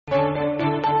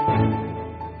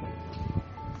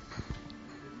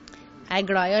Jeg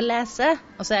glad I å lese,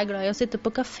 og så jeg glad I å sitte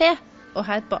på kafé. Og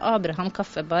her på Abraham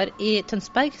kaffebar I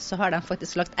Tønsberg, så har de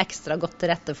faktisk lagt ekstra godt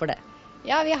til rette for det.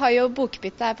 Ja, vi har jo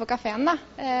bokbytte her på kaféen da.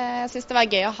 Jeg synes det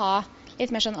var gøy å ha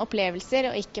litt mer sånn opplevelser,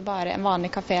 og ikke bare en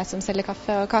vanlig kafé som selger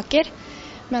kaffe og kaker.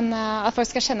 Men at folk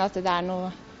skal kjenne at det er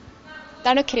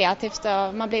noe kreativt,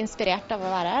 og man blir inspirert av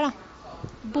å være her da.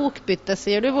 Bokbytte,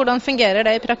 sier du. Hvordan fungerer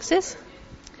det I praksis?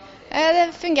 Det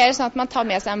fungerer sånn at man tar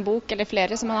med seg en bok eller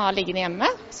flere som man har liggende hjemme,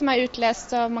 som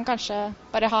utlest og man kanskje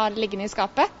bare har liggende I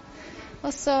skapet.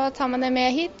 Og så tar man det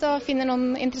med hit og finner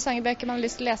noen interessante bøker man har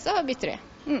lyst til å lese og bytter I.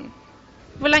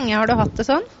 Hvor lenge har du hatt det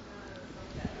sånn?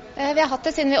 Vi har hatt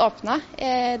det siden vi åpnet,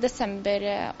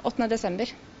 8.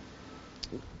 desember.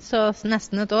 Så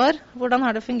nesten et år. Hvordan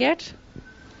har det fungert?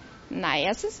 Nei,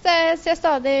 jeg synes det ser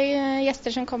stadig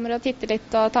gjester som kommer og titter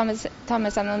litt og tar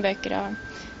med seg noen bøker.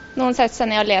 Og noen setter seg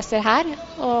ned og leser her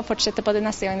og fortsetter på det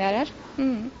neste gang de er her.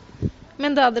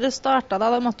 Men da dere startet,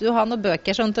 da måtte du ha noen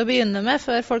bøker sånn til å begynne med,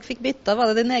 før folk fikk bytta. Var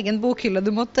det din egen bokhylle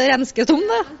du måtte renske tom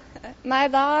da? Nei,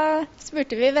 da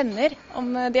spurte vi venner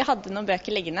om de hadde noen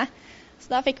bøker liggende.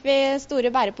 Så da fikk vi store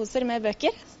bæreposer med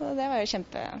bøker, så det var jo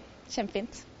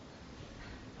kjempefint.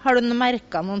 Har du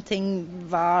merket noen ting,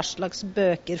 hva slags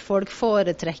bøker folk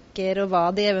foretrekker, og hva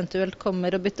de eventuelt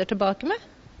kommer og bytter tilbake med?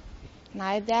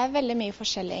 Nei, det er veldig mye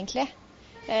forskjellig egentlig.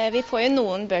 Vi får jo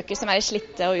noen bøker som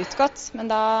slitte og utgått, men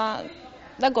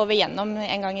da går vi gjennom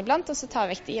en gang iblant, og så tar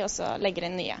vi vekk de, og så legger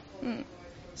inn nye.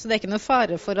 Så det er ikke noe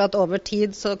fare for at over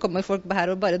tid så kommer folk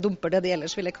her og bare dumper det de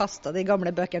ellers ville kastet, de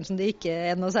gamle bøkene som de ikke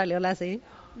er noe særlig å lese I?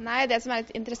 Nei, det som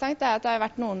litt interessant er at det har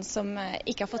vært noen som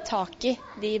ikke har fått tak I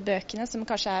de bøkene som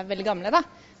kanskje veldig gamle da,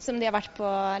 som de har vært på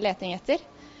leting etter.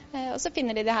 Og så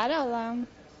finner de det her, og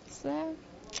så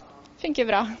det funker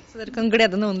bra. Så dere kan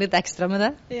glede noen litt ekstra med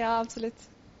det? Ja, absolutt.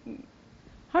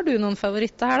 Har du noen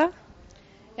favoritter her da?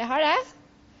 Jeg har det.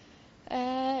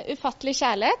 Ufattelig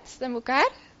kjærlighet, den boka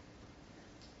her.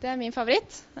 Det er min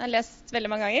favoritt. Jeg har lest veldig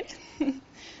mange ganger.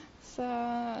 Så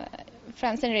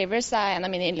Frances Rivers er en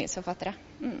av mine yndlingsforfattere.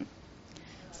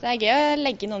 Så det er gøy å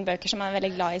legge noen bøker som man er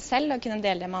veldig glad I selv, og kunne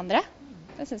dele det med andre.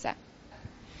 Det synes jeg.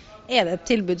 Er det et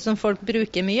tilbud som folk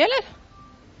bruker mye, eller?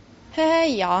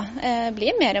 Ja, det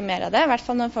blir mer og mer av det. I hvert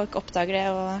fall når folk oppdager det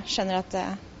og skjønner at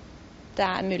det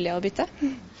er mulig å bytte.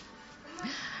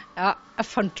 Ja, jeg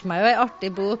fant meg jo en artig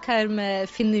bok her med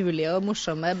finurlige og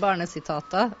morsomme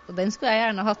barnesitater, og den skulle jeg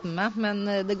gjerne hatt med meg,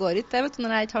 men det går ikke, vet du,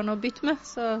 når jeg ikke har noe å bytte med,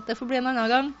 så det får bli en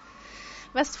annen gang.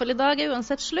 Vestfold I dag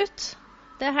uansett slutt.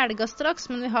 Det helga straks,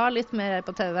 men vi har litt mer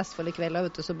på TV Vestfold I kveld,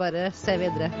 vet du, så bare se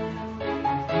videre.